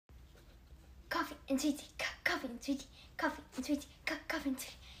and sweetie, coffee and sweetie, coffee and sweetie, coffee and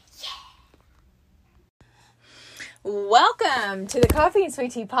sweetie. Yeah. Welcome to the Coffee and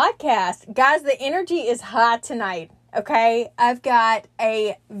Sweet Tea podcast. Guys, the energy is high tonight, okay? I've got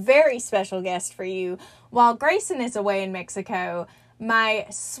a very special guest for you. While Grayson is away in Mexico, my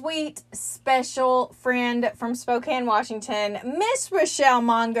sweet, special friend from Spokane, Washington, Miss Rochelle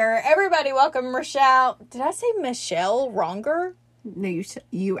Monger. Everybody welcome Rochelle. Did I say Michelle Ronger? No,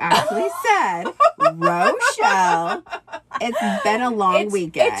 you actually said Rochelle. It's been a long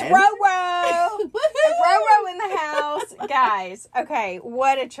weekend. It's Ro-Ro. Ro-Ro in the house. Guys, okay,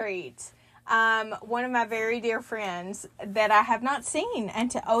 what a treat. One of my very dear friends that I have not seen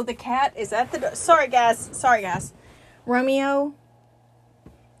until, the cat is at the door. Sorry, guys. Romeo.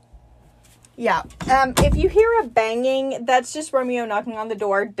 Yeah. If you hear a banging, that's just Romeo knocking on the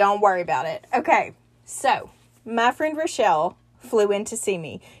door. Don't worry about it. Okay. So, my friend Rochelle flew in to see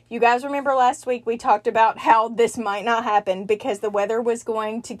me. You guys remember last week we talked about how this might not happen because the weather was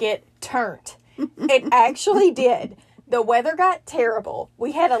going to get turned. It actually did. The weather got terrible.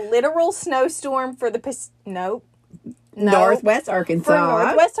 We had a literal snowstorm for the Northwest Arkansas. For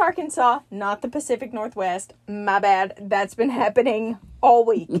Northwest Arkansas, not the Pacific Northwest. My bad. That's been happening all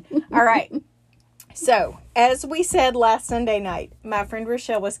week. All right. So, as we said last Sunday night, my friend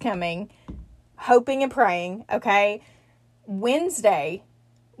Rochelle was coming, hoping and praying, okay? Wednesday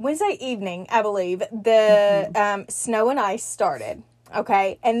evening, I believe, the snow and ice started,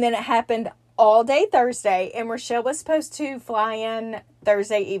 okay? And then it happened all day Thursday, and Rochelle was supposed to fly in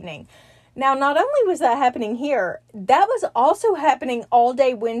Thursday evening. Now, not only was that happening here, that was also happening all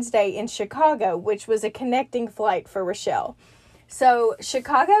day Wednesday in Chicago, which was a connecting flight for Rochelle. So,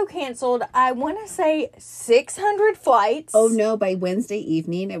 Chicago canceled, I want to say, 600 flights. Oh, no, by Wednesday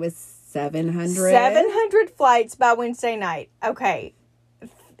evening, it was 700. 700 flights by Wednesday night. Okay.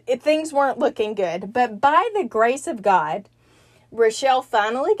 Things weren't looking good. But by the grace of God, Rochelle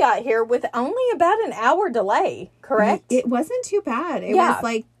finally got here with only about an hour delay, correct? It wasn't too bad. It was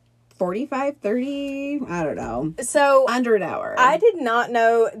like 45, 30, I don't know. So, under an hour. I did not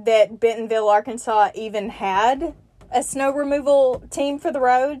know that Bentonville, Arkansas even had a snow removal team for the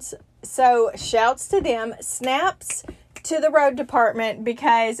roads. So, shouts to them. Snaps to the road department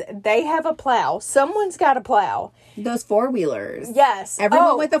because they have a plow. Someone's got a plow. Those four-wheelers. Yes.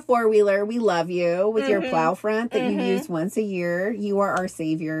 Everyone with a four-wheeler, we love you with your plow front that you use once a year. You are our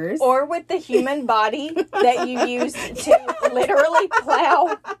saviors. Or with the human body that you use to literally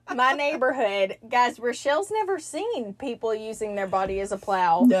plow my neighborhood. Guys, Rochelle's never seen people using their body as a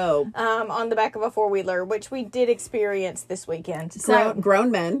plow. No. On the back of a four-wheeler, which we did experience this weekend. So,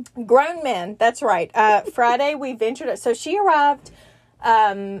 grown men. Grown men, that's right. Friday, we ventured. So she arrived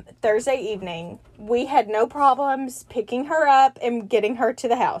Thursday evening. We had no problems picking her up and getting her to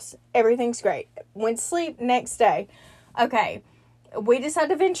the house. Everything's great. Went to sleep next day. Okay. We decided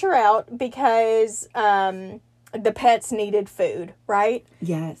to venture out because the pets needed food, right?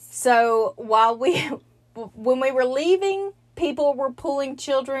 Yes. So when we were leaving, people were pulling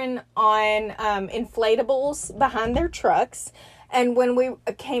children on inflatables behind their trucks. And when we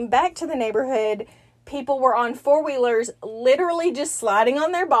came back to the neighborhood, people were on four-wheelers, literally just sliding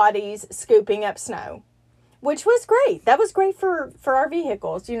on their bodies, scooping up snow, which was great. That was great for our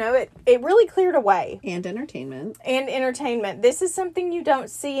vehicles. You know, it really cleared away. And entertainment. This is something you don't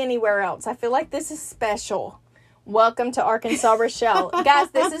see anywhere else. I feel like this is special. Welcome to Arkansas, Rochelle. Guys,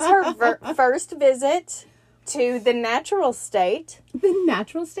 this is her first visit to the natural state. The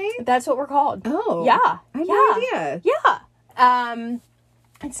natural state? That's what we're called. Oh. Yeah. I had no idea. Yeah.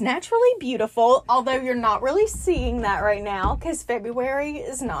 It's naturally beautiful, although you're not really seeing that right now because February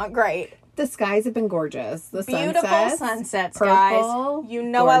is not great. The skies have been gorgeous. The beautiful sunsets, purple, guys. You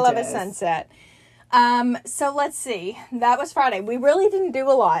know gorgeous. I love a sunset. So let's see. That was Friday. We really didn't do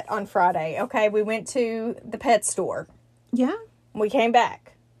a lot on Friday, okay? We went to the pet store. Yeah. We came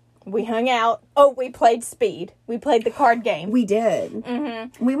back. We hung out. Oh, we played Speed. We played the card game. We did.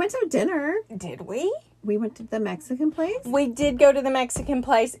 Mm-hmm. We went to dinner. Did we? We went to the Mexican place. We did go to the Mexican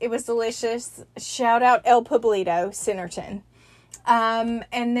place. It was delicious. Shout out El Pueblito, Centerton.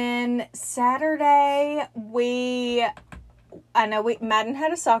 And then Saturday, Madden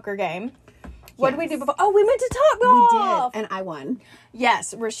had a soccer game. What did we do before? Oh, we went to Topgolf. We did, and I won.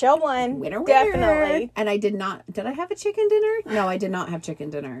 Yes, Rochelle won. Winner. Definitely. And I did not. Did I have a chicken dinner? No, I did not have chicken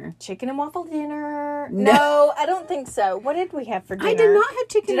dinner. Chicken and waffle dinner? No, I don't think so. What did we have for dinner? I did not have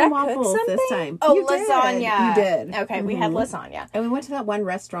chicken and waffles this time. Oh, you lasagna. Did. You did. Okay, we had lasagna. And we went to that one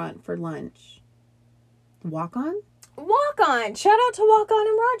restaurant for lunch. Walk On? Walk On. Shout out to Walk On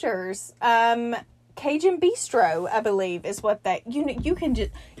and Rogers. Cajun Bistro, I believe, is what that you can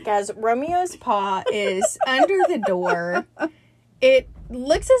just, guys. Romeo's paw is under the door. It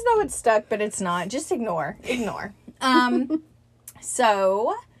looks as though it's stuck, but it's not. Just ignore.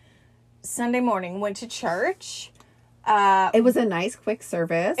 So Sunday morning, went to church. It was a nice, quick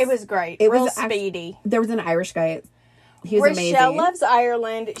service. It was great. It Real was speedy. There was an Irish guy. He was Rochelle amazing. loves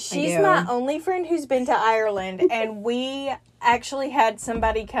Ireland. She's do. my only friend who's been to Ireland, and we actually had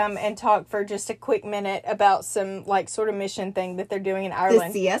somebody come and talk for just a quick minute about some like sort of mission thing that they're doing in The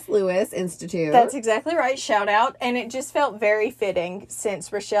Ireland. C.S. Lewis Institute. That's exactly right. Shout out. And it just felt very fitting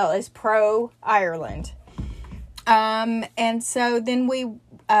since Rochelle is pro Ireland. And so then we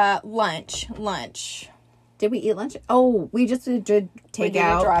lunch. Did we eat lunch? Oh, we just did take did a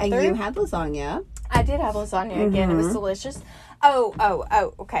out, and drive-thru? you had lasagna. I did have lasagna again. It was delicious.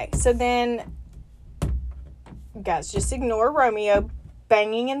 Oh, okay. So then, guys, just ignore Romeo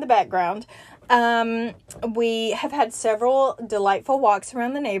banging in the background. We have had several delightful walks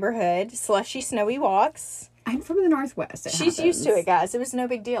around the neighborhood. Slushy, snowy walks. I'm from the Northwest. She's used to it, guys. It was no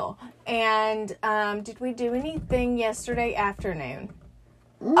big deal. And did we do anything yesterday afternoon?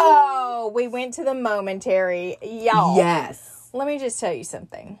 Oh, we went to the Momentary. Y'all. Yes. Let me just tell you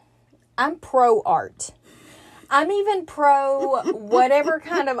something. I'm pro art. I'm even pro whatever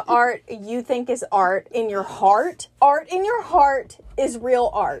kind of art you think is art in your heart. Art in your heart is real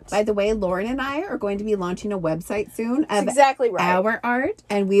art. By the way, Lauren and I are going to be launching a website soon of That's exactly right. our art,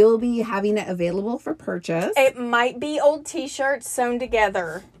 and we will be having it available for purchase. It might be old t-shirts sewn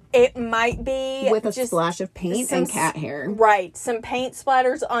together. It might be with a just splash of paint and cat hair. Right. Some paint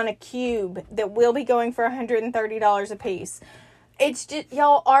splatters on a cube that will be going for $130 a piece. It's just,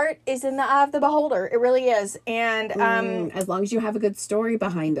 y'all, art is in the eye of the beholder. It really is. And as long as you have a good story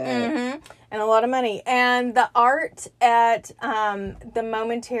behind it. and a lot of money. And the art at the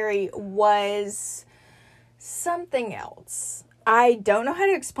Momentary was something else. I don't know how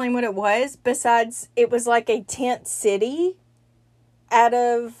to explain what it was, besides it was like a tent city out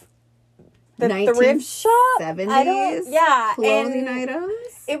of the thrift shop. 70s clothing items.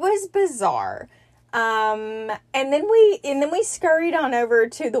 It was bizarre. And then we scurried on over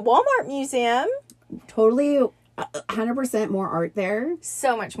to the Walmart Museum. Totally 100% more art there.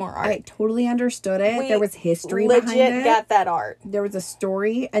 So much more art. I totally understood it. We there was history behind it. Legit got that art. There was a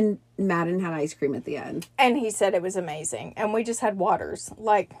story, and Madden had ice cream at the end. And he said it was amazing. And we just had waters,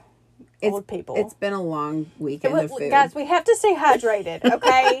 like old people. It's been a long weekend of food. Guys, we have to stay hydrated,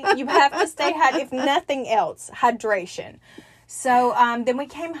 okay? You have to stay hydrated. If nothing else, hydration. So then we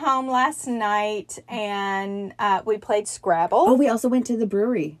came home last night and we played Scrabble. Oh, we also went to the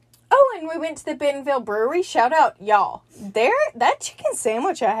brewery. Oh, and we went to the Bentonville Brewery. Shout out, y'all. That chicken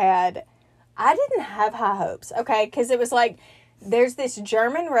sandwich I had, I didn't have high hopes, okay? Because it was like, there's this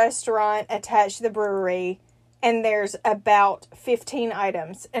German restaurant attached to the brewery, and there's about 15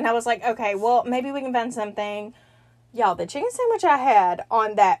 items. And I was like, okay, well, maybe we can find something. Y'all, the chicken sandwich I had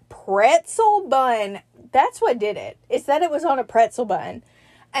on that pretzel bun, that's what did it. It's that it was on a pretzel bun.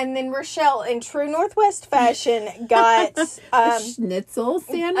 And then Rochelle, in true Northwest fashion, got a schnitzel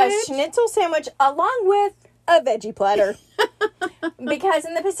sandwich. A schnitzel sandwich along with a veggie platter. Because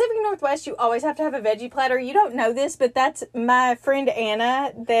in the Pacific Northwest, you always have to have a veggie platter. You don't know this, but that's my friend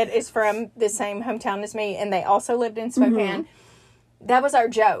Anna that is from the same hometown as me, and they also lived in Spokane. That was our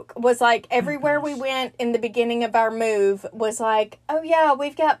joke. Was like everywhere we went in the beginning of our move was like, oh yeah,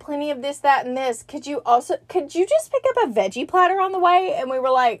 we've got plenty of this, that, and this. Could you just pick up a veggie platter on the way? And we were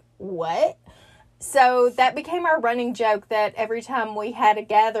like, what? So that became our running joke that every time we had a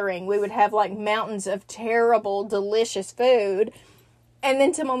gathering, we would have like mountains of terrible, delicious food. And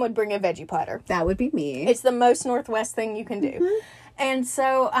then someone would bring a veggie platter. That would be me. It's the most Northwest thing you can do. And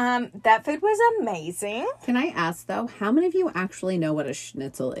so that food was amazing. Can I ask, though, how many of you actually know what a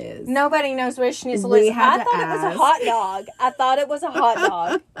schnitzel is? Nobody knows what a schnitzel is. I thought it was a hot dog. I thought it was a hot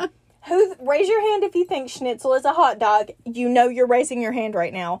dog. Raise your hand if you think schnitzel is a hot dog. You know you're raising your hand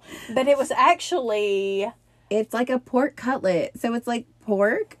right now. But it was actually... It's like a pork cutlet. So it's like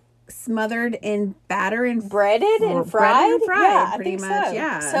pork smothered in batter and... Breaded and fried? Yeah, pretty I think much, so.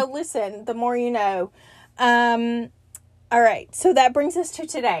 yeah. So listen, the more you know. All right, so that brings us to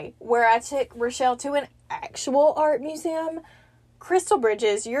today, where I took Rochelle to an actual art museum. Crystal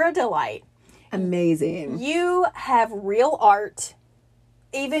Bridges, you're a delight. Amazing. You have real art.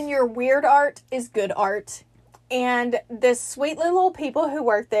 Even your weird art is good art. And the sweet little people who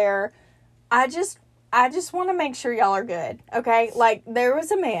work there, I just want to make sure y'all are good, okay? Like, there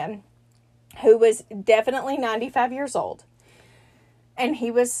was a man who was definitely 95 years old. And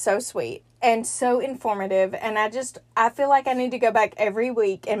he was so sweet and so informative. And I feel like I need to go back every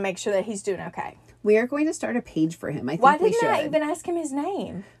week and make sure that he's doing okay. We are going to start a page for him. I think Why we didn't I should. even ask him his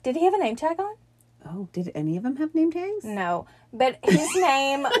name? Did he have a name tag on? Oh, did any of them have name tags? No. But his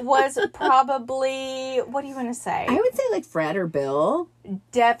name was probably, what do you want to say? I would say like Fred or Bill.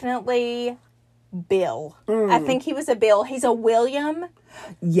 Definitely Bill. I think he was a Bill. He's a William.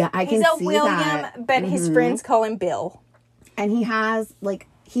 Yeah, I can He's a see William, that. but his friends call him Bill. And he has like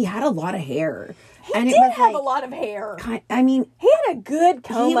he had a lot of hair. He and did it was have like, a lot of hair. I mean, He had a good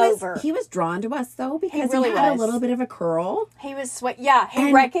comb over. he was drawn to us though because really he had was. a little bit of a curl. He was sweat. Yeah, he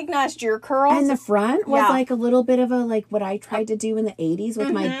And- recognized your curls. And the front was Yeah. like a little bit of a like what I tried to do in the 80s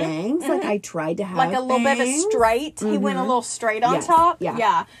with my bangs. Like I tried to have like a little bit of a bangs. straight. He went a little straight on Yes, top.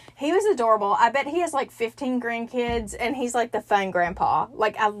 yeah. He was adorable. I bet he has like 15 grandkids and he's like the fun grandpa.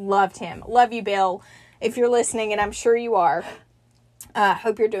 Like I loved him. Love you, Bill. If you're listening, and I'm sure you are.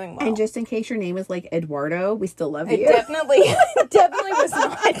 Hope you're doing well. And just in case your name is like Eduardo, we still love It you. definitely was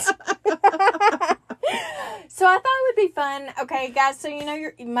not. So I thought it would be fun. Okay, guys. So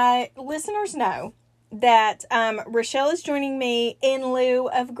my listeners know that Rochelle is joining me in lieu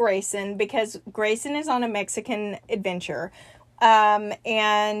of Grayson because Grayson is on a Mexican adventure,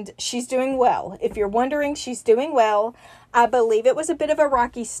 and she's doing well. If you're wondering, she's doing well. I believe it was a bit of a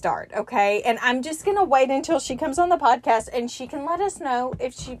rocky start, okay? And I'm just going to wait until she comes on the podcast and she can let us know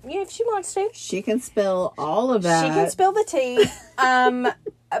if she wants to. She can spill all of that. She can spill the tea.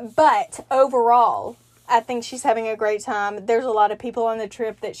 But overall, I think she's having a great time. There's a lot of people on the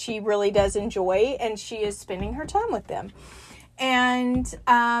trip that she really does enjoy, and she is spending her time with them. And,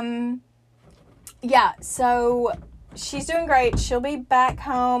 yeah, so she's doing great. She'll be back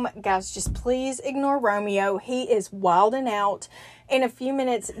home. Guys, just please ignore Romeo. He is wilding out. In a few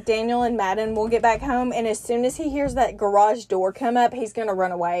minutes, Daniel and Madden will get back home. And as soon as he hears that garage door come up, he's going to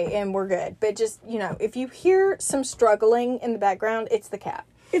run away and we're good. But just, if you hear some struggling in the background, it's the cat.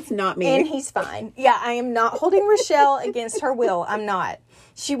 It's not me. And he's fine. Yeah, I am not holding Rochelle against her will. I'm not.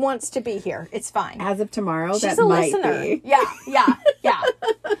 She wants to be here. It's fine. As of tomorrow, She's that a might listener. be. Yeah.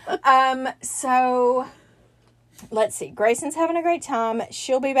 So let's see. Grayson's having a great time.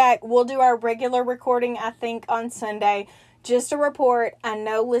 She'll be back. We'll do our regular recording, I think, on Sunday. Just a report. I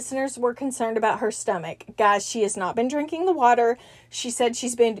know listeners were concerned about her stomach. Guys, she has not been drinking the water. She said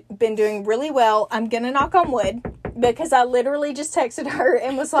she's been doing really well. I'm going to knock on wood because I literally just texted her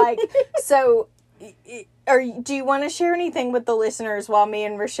and was like, so do you want to share anything with the listeners while me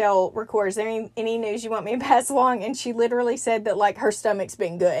and Rochelle record? Is there any news you want me to pass along? And she literally said that like her stomach's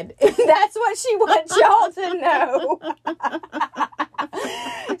been good. That's what she wants y'all to know.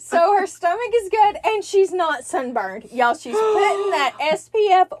 So her stomach is good and she's not sunburned. Y'all, she's putting that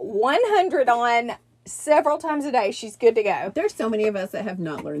SPF 100 on several times a day. She's good to go. There's so many of us that have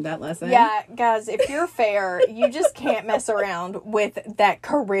not learned that lesson. Yeah, guys, if you're fair, you just can't mess around with that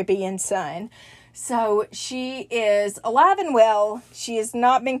Caribbean sun. So she is alive and well. She has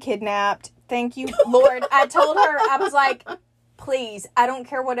not been kidnapped. Thank you, Lord. I told her, I was like, please, I don't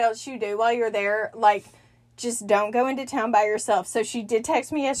care what else you do while you're there. Like, just don't go into town by yourself. So she did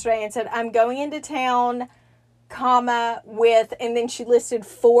text me yesterday and said, I'm going into town, with, and then she listed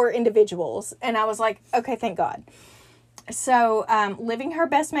 4 individuals. And I was like, okay, thank God. So, living her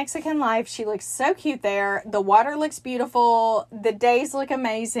best Mexican life. She looks so cute there. The water looks beautiful. The days look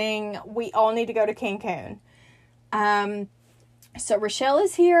amazing. We all need to go to Cancun. So Rochelle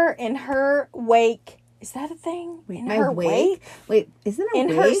is here in her wake. Is that a thing? Wait, in my her wake? Wait, isn't a In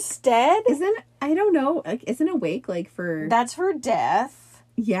wake? her stead? I don't know. Like, isn't a wake like for... That's for death.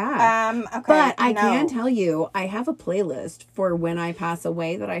 Yeah. Okay. But I no. can tell you, I have a playlist for when I pass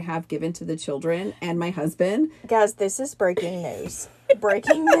away that I have given to the children and my husband. Guys, this is breaking news.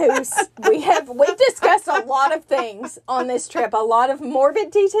 Breaking news. We've discussed a lot of things on this trip. A lot of morbid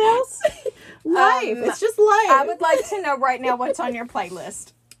details. Life. It's just life. I would like to know right now what's on your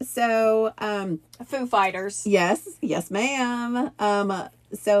playlist. So, Foo Fighters. yes, ma'am.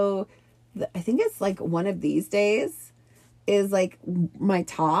 So I think it's like One of These Days is like my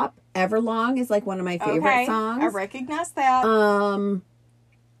top. Everlong is like one of my favorite songs. I recognize that.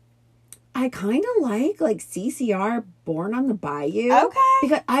 I kind of like CCR Born on the Bayou. Okay.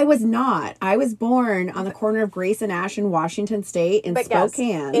 Because I was born on the corner of Grace and Ash in Washington State in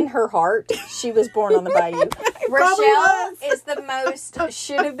Spokane. Guys, in her heart, she was born on the Bayou. Rochelle is the most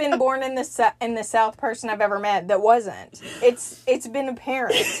should have been born in the South person I've ever met that wasn't. It's been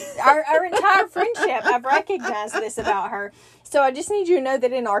apparent. Our entire friendship, I've recognized this about her. So I just need you to know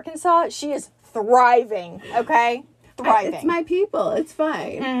that in Arkansas, she is thriving. Okay. Thriving. It's my people. It's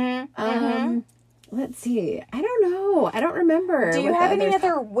fine. Let's see. I don't know. I don't remember. Do you have any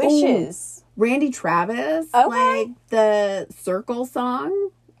other wishes? Randy Travis. Okay. Like the Circle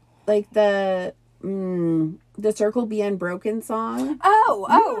song. Like the the Circle Be Unbroken song. Oh,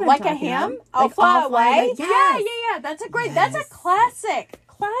 what like I'm a talking hymn? about? I'll Like, Fly I'll Fly Away? Away. Yes. Yeah. That's that's a classic.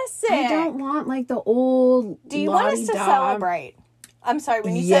 I don't want like the old. Do you want us to la-di-da. celebrate? I'm sorry,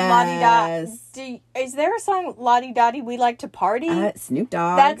 when you said la-di-da, Yes. is there a song, la-di-da-di, we like to party? Snoop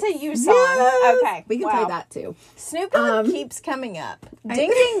Dogg. That's a you song. Yes. Okay. We can wow. play that too. Snoop Dogg keeps coming up. Ding,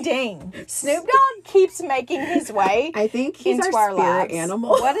 ding, ding. Snoop Dogg keeps making his way I think he's into our our spirit lives.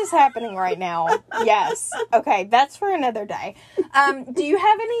 animal. What is happening right now? Yes. Okay, that's for another day. Do you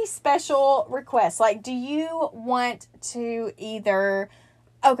have any special requests? Like, do you want to either...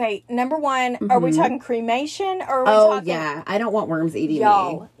 Okay, number one, are we talking cremation or are we talking... yeah. I don't want worms eating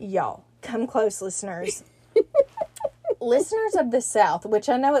me. Y'all, come close, listeners. Listeners of the South, which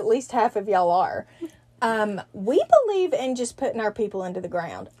I know at least half of y'all are, we believe in just putting our people into the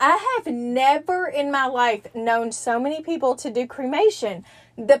ground. I have never in my life known so many people to do cremation.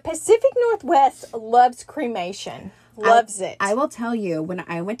 The Pacific Northwest loves cremation. Loves it. I will tell you, when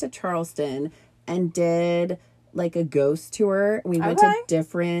I went to Charleston and did like a ghost tour, we went to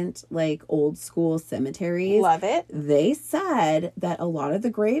different like old school cemeteries. Love it. They said that a lot of the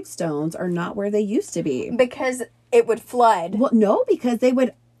gravestones are not where they used to be. Because it would flood. Well, no, because they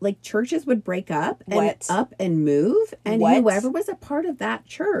would, like, churches would break up and move, and whoever was a part of that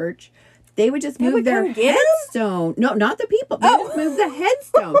church, they would just move their headstone. No, not the people. They just moved the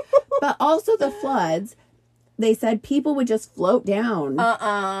headstone. But also the floods. They said people would just float down.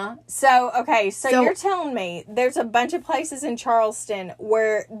 So you're telling me there's a bunch of places in Charleston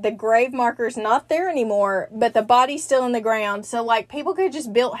where the grave marker's not there anymore, but the body's still in the ground. So, like, people could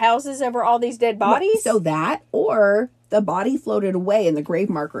just build houses over all these dead bodies? So that, or the body floated away and the grave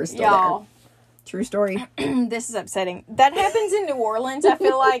marker is still there. True story. This is upsetting. That happens in New Orleans. I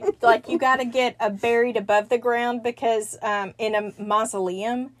feel like you got to get buried above the ground because in a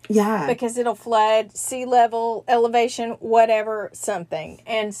mausoleum. Yeah. Because it'll flood, sea level, elevation, whatever, something.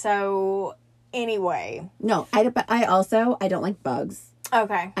 And so, anyway. No, I don't like bugs.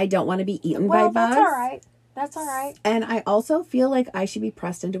 Okay. I don't want to be eaten by bugs. That's all right. That's all right. And I also feel like I should be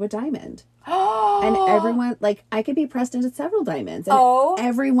pressed into a diamond. And everyone, like, I could be pressed into several diamonds. And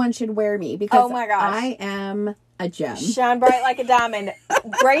everyone should wear me because my gosh. I am a gem. Shine bright like a diamond.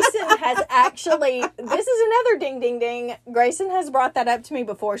 Grayson has actually, this is another ding, ding, ding. Grayson has brought that up to me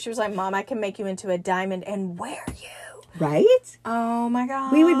before. She was like, Mom, I can make you into a diamond and wear you. Right? Oh my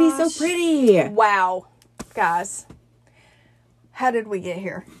gosh. We would be so pretty. Wow. Guys, how did we get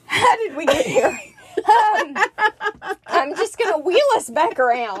here? How did we get here? I'm just going to wheel us back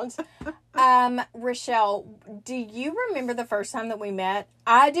around. Rochelle, do you remember the first time that we met?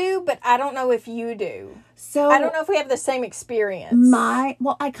 I do, but I don't know if you do. So I don't know if we have the same experience. I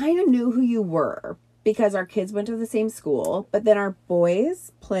kind of knew who you were because our kids went to the same school, but then our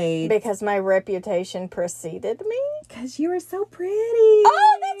boys played. Because my reputation preceded me? Because you were so pretty.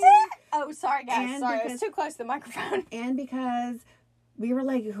 Oh, that's it! Oh, sorry, guys. And sorry, I was too close to the microphone. And because we were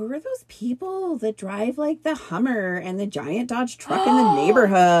like, who are those people that drive like the Hummer and the giant Dodge truck in the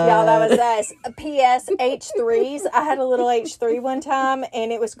neighborhood? Y'all, that was us. P.S. H3s. I had a little H3 one time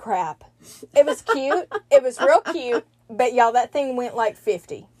and it was crap. It was cute. It was real cute. But y'all, that thing went like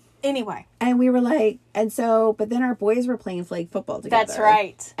 50. Anyway. And we were like, but then our boys were playing flag football together. That's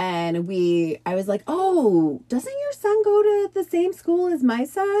right. And I was like, oh, doesn't your son go to the same school as my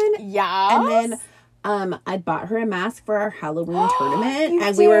son? Yeah. And then I bought her a mask for our Halloween tournament,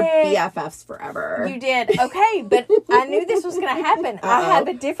 and we were BFFs forever. You did. Okay, but I knew this was going to happen. I have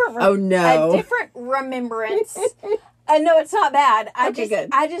a different a different remembrance. No, it's not bad. I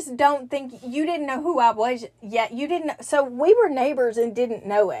just don't think you didn't know who I was yet. You didn't. So we were neighbors and didn't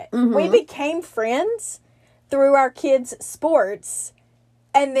know it. Mm-hmm. We became friends through our kids' sports,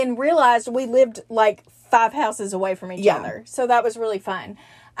 and then realized we lived like 5 houses away from each other. So that was really fun.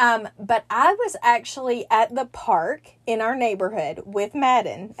 But I was actually at the park in our neighborhood with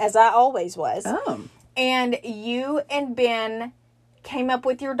Madden, as I always was. Oh. And you and Ben came up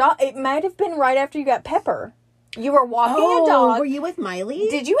with your dog. It might have been right after you got Pepper. You were walking a dog. Were you with Miley?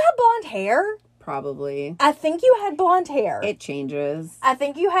 Did you have blonde hair? Probably. I think you had blonde hair. It changes. I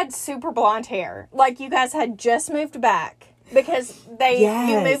think you had super blonde hair. Like you guys had just moved back. Because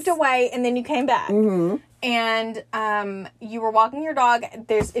you moved away and then you came back. Mm-hmm. And you were walking your dog.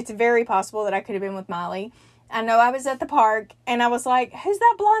 It's very possible that I could have been with Molly. I know I was at the park and I was like, who's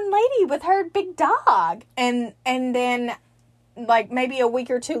that blonde lady with her big dog? And then like maybe a week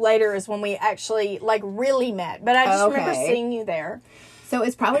or two later is when we actually like really met. But I just remember seeing you there. So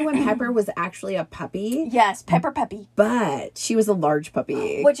it's probably when Pepper was actually a puppy. Yes, Pepper puppy. But she was a large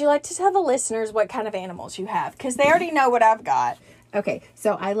puppy. Would you like to tell the listeners what kind of animals you have? Because they already know what I've got. Okay,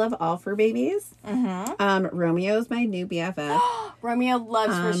 so I love all fur babies. Romeo's my new BFF. Romeo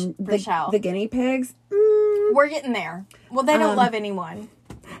loves Rochelle. The guinea pigs. We're getting there. Well, they don't love anyone.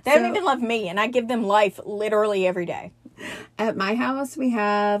 They don't even love me, and I give them life literally every day. At my house, we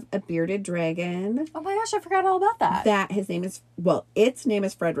have a bearded dragon. Oh my gosh, I forgot all about that. Its name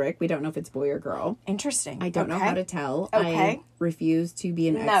is Frederick. We don't know if it's boy or girl. Interesting. I don't know how to tell. Okay. I refuse to be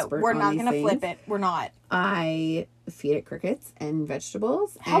an expert on we're not going to flip it. We're not. I feed it crickets and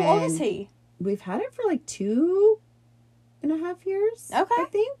vegetables. How old is he? We've had it for like 2.5 years. Okay. I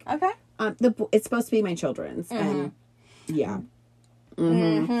think. Okay. It's supposed to be my children's. And yeah.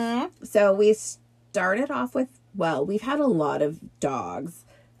 So we started off with, we've had a lot of dogs.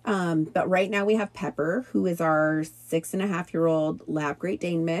 But right now we have Pepper, who is our 6.5-year-old Lab Great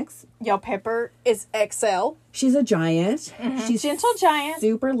Dane mix. Y'all, Pepper is XL. She's a giant. She's gentle giant.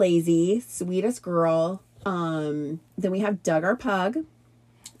 Super lazy, sweetest girl. Then we have Doug, our pug.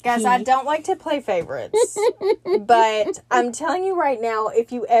 Guys, I don't like to play favorites, but I'm telling you right now,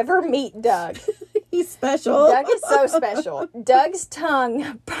 if you ever meet Doug, he's special. Doug is so special. Doug's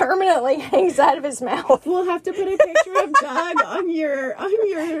tongue permanently hangs out of his mouth. We'll have to put a picture of Doug on your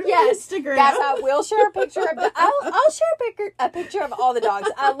Instagram. Guys, I will share a picture of I'll share a picture of all the dogs.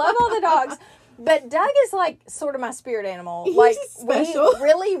 I love all the dogs. But Doug is like sort of my spirit animal. He's like special.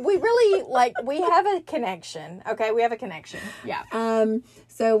 We really like we have a connection. Okay, we have a connection. Yeah.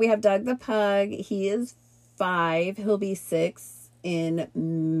 So we have Doug the pug. He is 5. He'll be 6 in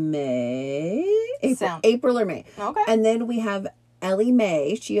April or May. Okay. And then we have Ellie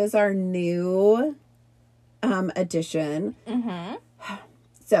Mae. She is our new addition.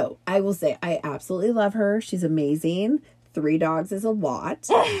 So I will say I absolutely love her. She's amazing. 3 dogs is a lot.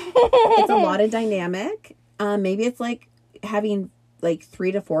 It's a lot of dynamic. Maybe it's like having like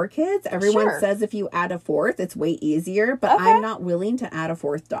 3 to 4 kids. Everyone says if you add a 4th, it's way easier, but I'm not willing to add a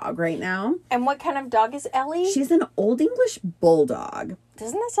 4th dog right now. And what kind of dog is Ellie? She's an Old English bulldog.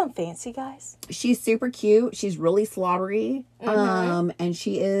 Doesn't that sound fancy, guys? She's super cute. She's really slobbery. And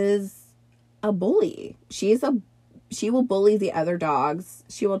she is a bully. She will bully the other dogs.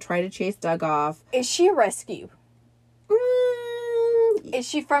 She will try to chase Doug off. Is she a rescue? Is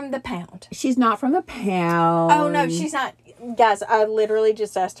she from the pound? She's not from the pound. Oh, no, she's not. Guys, I literally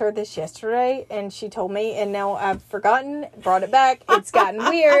just asked her this yesterday, and she told me, and now I've forgotten, brought it back. It's gotten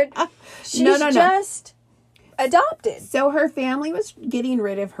weird. She's just adopted. So her family was getting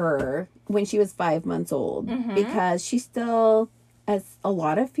rid of her when she was 5 months old because she still, as a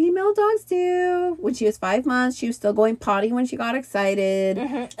lot of female dogs do, when she was 5 months, she was still going potty when she got excited.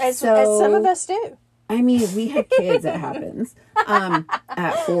 As some of us do. I mean, we have kids, it happens,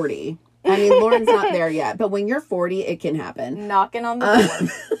 at 40. I mean, Lauren's not there yet, but when you're 40, it can happen. Knocking on the door.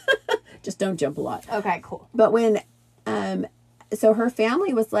 Just don't jump a lot. Okay, cool. But when, so her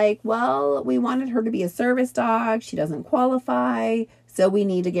family was like, well, we wanted her to be a service dog. She doesn't qualify, so we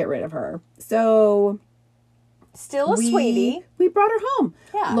need to get rid of her. So... Still a sweetie. We brought her home.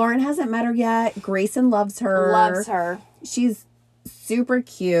 Yeah. Lauren hasn't met her yet. Grayson loves her. Loves her. She's super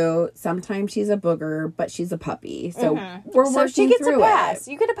cute. Sometimes she's a booger, but she's a puppy. So we're working through it. So she gets a pass.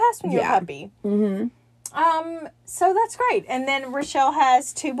 You get a pass when you're a puppy. So that's great. And then Rochelle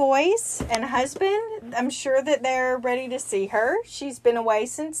has 2 boys and a husband. I'm sure that they're ready to see her. She's been away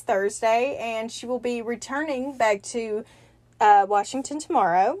since Thursday, and she will be returning back to Washington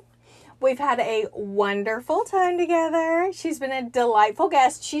tomorrow. We've had a wonderful time together. She's been a delightful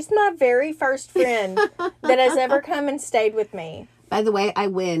guest. She's my very first friend that has ever come and stayed with me. By the way, I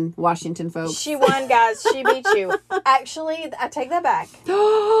win, Washington folks. She won, guys. She beat you. Actually, I take that back.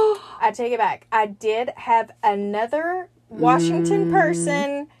 I take it back. I did have another Washington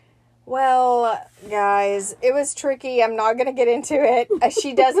person. Well, guys, it was tricky. I'm not going to get into it.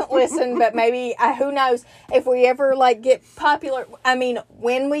 She doesn't listen, but maybe, who knows, if we ever, get popular. I mean,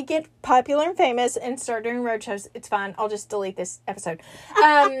 when we get popular and famous and start doing road shows, it's fine. I'll just delete this episode.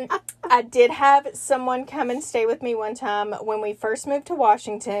 I did have someone come and stay with me one time when we first moved to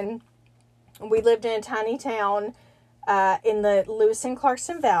Washington. We lived in a tiny town in the Lewis and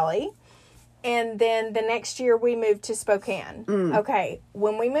Clarkson Valley. And then the next year we moved to Spokane. Okay.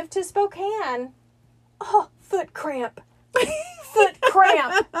 When we moved to Spokane, foot cramp. Foot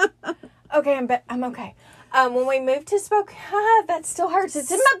cramp. Okay, I'm okay. When we moved to Spokane, that still hurts. It's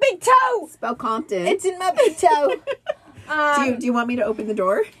in my big toe. Spokompton. It's in my big toe. Do you want me to open the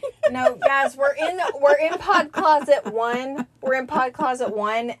door? No, guys, we're in Pod Closet 1. We're in Pod Closet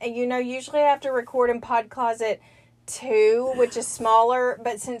 1. And usually I have to record in Pod Closet 2, which is smaller,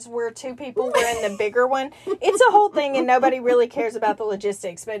 but since we're 2 people, we're in the bigger one. It's a whole thing, and nobody really cares about the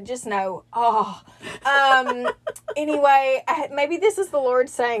logistics, but just know, anyway, maybe this is the Lord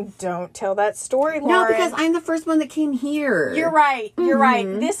saying, don't tell that story, Lauren. No, because I'm the first one that came here. You're right. You're right.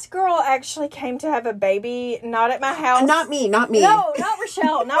 This girl actually came to have a baby, not at my house. Not me. No, not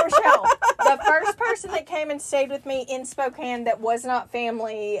Rochelle. Not Rochelle. The first person that came and stayed with me in Spokane that was not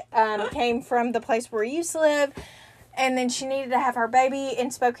family came from the place where we used to live. And then she needed to have her baby in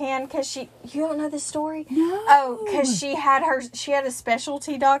Spokane because you don't know this story? No. Oh, because she had a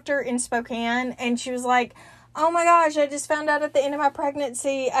specialty doctor in Spokane, and she was like, oh my gosh, I just found out at the end of my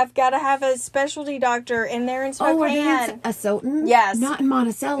pregnancy, I've got to have a specialty doctor, and they're in Spokane. Oh, were they in Asotin? Yes. Not in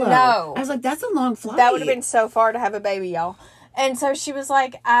Monticello. No. I was like, that's a long flight. That would have been so far to have a baby, y'all. And so she was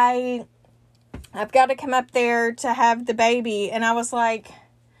like, I've got to come up there to have the baby. And I was like,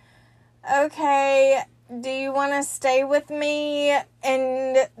 okay, do you want to stay with me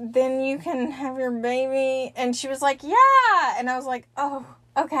and then you can have your baby? And she was like, yeah. And I was like, oh,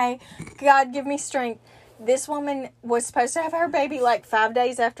 okay. God, give me strength. This woman was supposed to have her baby like 5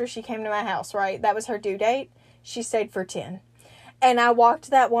 days after she came to my house, right? That was her due date. She stayed for 10. And I walked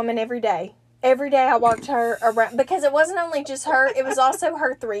that woman every day. Every day I walked her around, because it wasn't only just her, it was also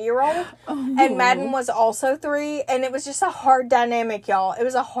her 3-year-old. Oh, no. And Madden was also 3, and it was just a hard dynamic, y'all. It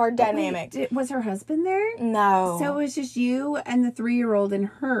was a hard dynamic. Wait, was her husband there? No. So it was just you and the 3-year-old and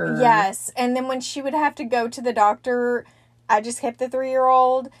her. Yes. And then when she would have to go to the doctor, I just kept the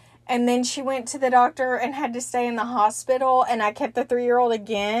 3-year-old. And then she went to the doctor and had to stay in the hospital, and I kept the 3-year-old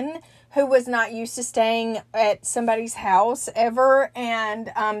again, who was not used to staying at somebody's house ever. And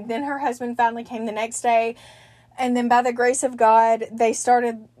then her husband finally came the next day. And then by the grace of God, they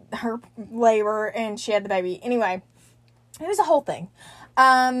started her labor and she had the baby. Anyway, it was a whole thing.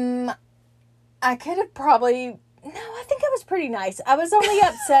 I could have probably... No, I think I was pretty nice. I was only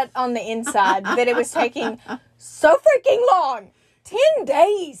upset on the inside that it was taking so freaking long. 10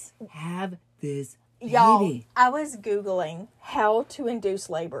 days. Have this baby. Y'all, I was Googling how to induce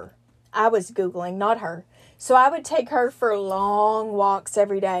labor. I was Googling, not her. So I would take her for long walks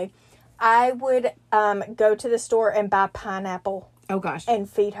every day. I would go to the store and buy pineapple. Oh, gosh. And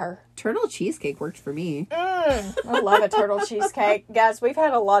feed her. Turtle cheesecake worked for me. I love a turtle cheesecake. Guys, we've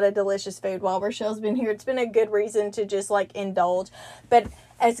had a lot of delicious food while Rochelle's been here. It's been a good reason to just, like, indulge. But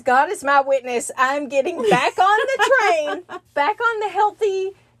as God is my witness, I'm getting back on the train, back on the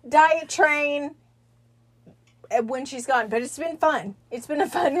healthy diet train when she's gone. But it's been fun. It's been a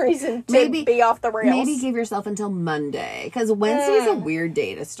fun reason to be off the rails. Maybe give yourself until Monday, because Wednesday's a weird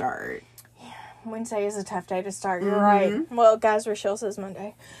day to start. Wednesday is a tough day to start. You're right. Well, guys, Rochelle says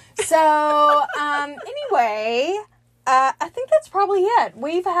Monday. So, anyway, I think that's probably it.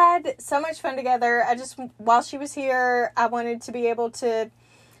 We've had so much fun together. While she was here, I wanted to be able to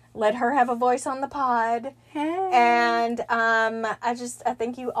let her have a voice on the pod. Hey. And I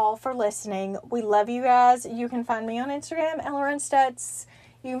thank you all for listening. We love you guys. You can find me on Instagram, Ella Runstutz.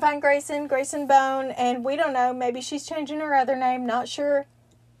 You can find Grayson Bone, and we don't know, maybe she's changing her other name, not sure.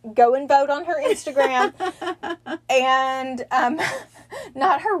 Go and vote on her Instagram. And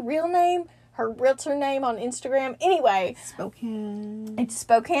not her real name, her realtor name on Instagram. Anyway, Spokane. It's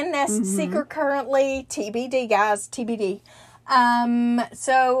Spokane Nest Seeker currently. TBD, guys. TBD.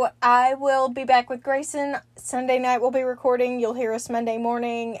 So I will be back with Grayson. Sunday night we'll be recording. You'll hear us Monday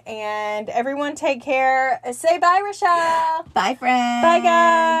morning. And everyone take care. Say bye, Rochelle. Bye, friends. Bye,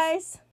 guys.